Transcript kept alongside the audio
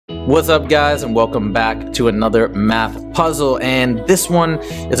What's up, guys, and welcome back to another math puzzle. And this one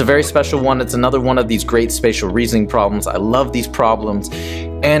is a very special one. It's another one of these great spatial reasoning problems. I love these problems.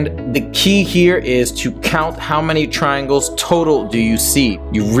 And the key here is to count how many triangles total do you see.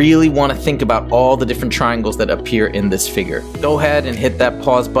 You really want to think about all the different triangles that appear in this figure. Go ahead and hit that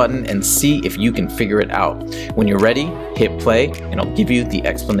pause button and see if you can figure it out. When you're ready, hit play and I'll give you the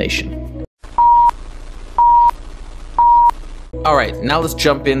explanation. Alright, now let's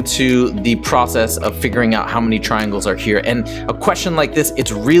jump into the process of figuring out how many triangles are here. And a question like this,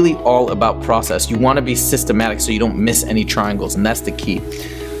 it's really all about process. You want to be systematic so you don't miss any triangles, and that's the key.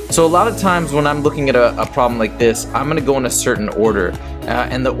 So a lot of times when I'm looking at a problem like this, I'm going to go in a certain order.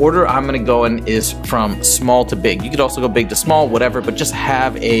 And the order I'm going to go in is from small to big. You could also go big to small, whatever, but just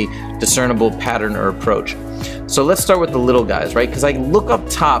have a discernible pattern or approach. So let's start with the little guys, right? Because I look up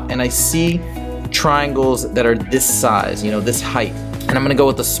top and I see triangles that are this size, you know, this height, and I'm gonna go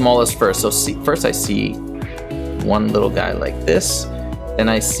with the smallest first. So first I see one little guy like this, then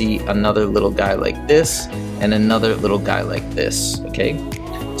I see another little guy like this, and another little guy like this. Okay,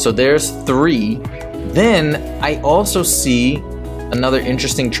 so there's 3. Then I also see another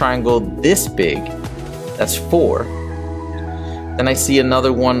interesting triangle this big, that's 4. Then I see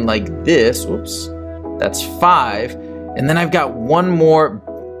another one like this, whoops, that's 5, and then I've got one more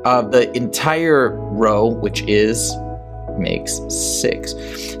of the entire row, which makes 6.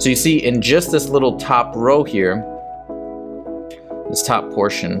 So you see, in just this little top row here, this top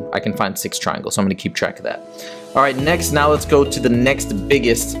portion, I can find 6 triangles. So I'm going to keep track of that. All right, now let's go to the next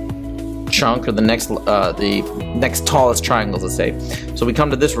biggest chunk, or the next tallest triangles, let's say. So we come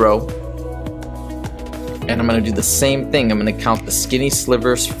to this row, and I'm going to do the same thing. I'm going to count the skinny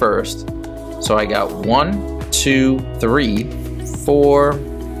slivers first. So I got 1, 2, 3, 4,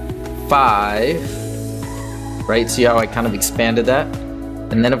 5, right? See how I kind of expanded that?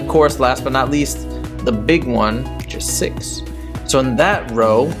 And then of course, last but not least, the big one, just 6. So in that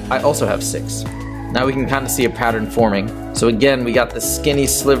row, I also have 6. Now we can kind of see a pattern forming. So again, we got the skinny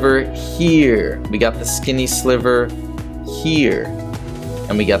sliver here. We got the skinny sliver here.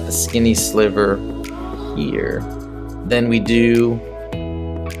 And we got the skinny sliver here. Then we do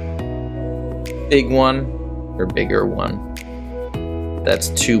big one or bigger one. That's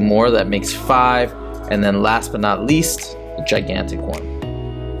 2 more, that makes 5. And then last but not least, the gigantic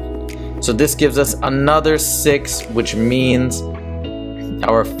one. So this gives us another 6, which means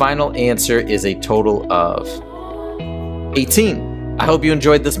our final answer is a total of 18. I hope you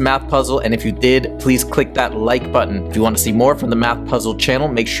enjoyed this math puzzle, and if you did, please click that like button. If you want to see more from the Math Puzzle channel,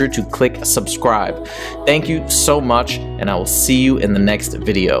 make sure to click subscribe. Thank you so much, and I will see you in the next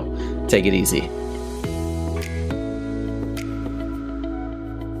video. Take it easy.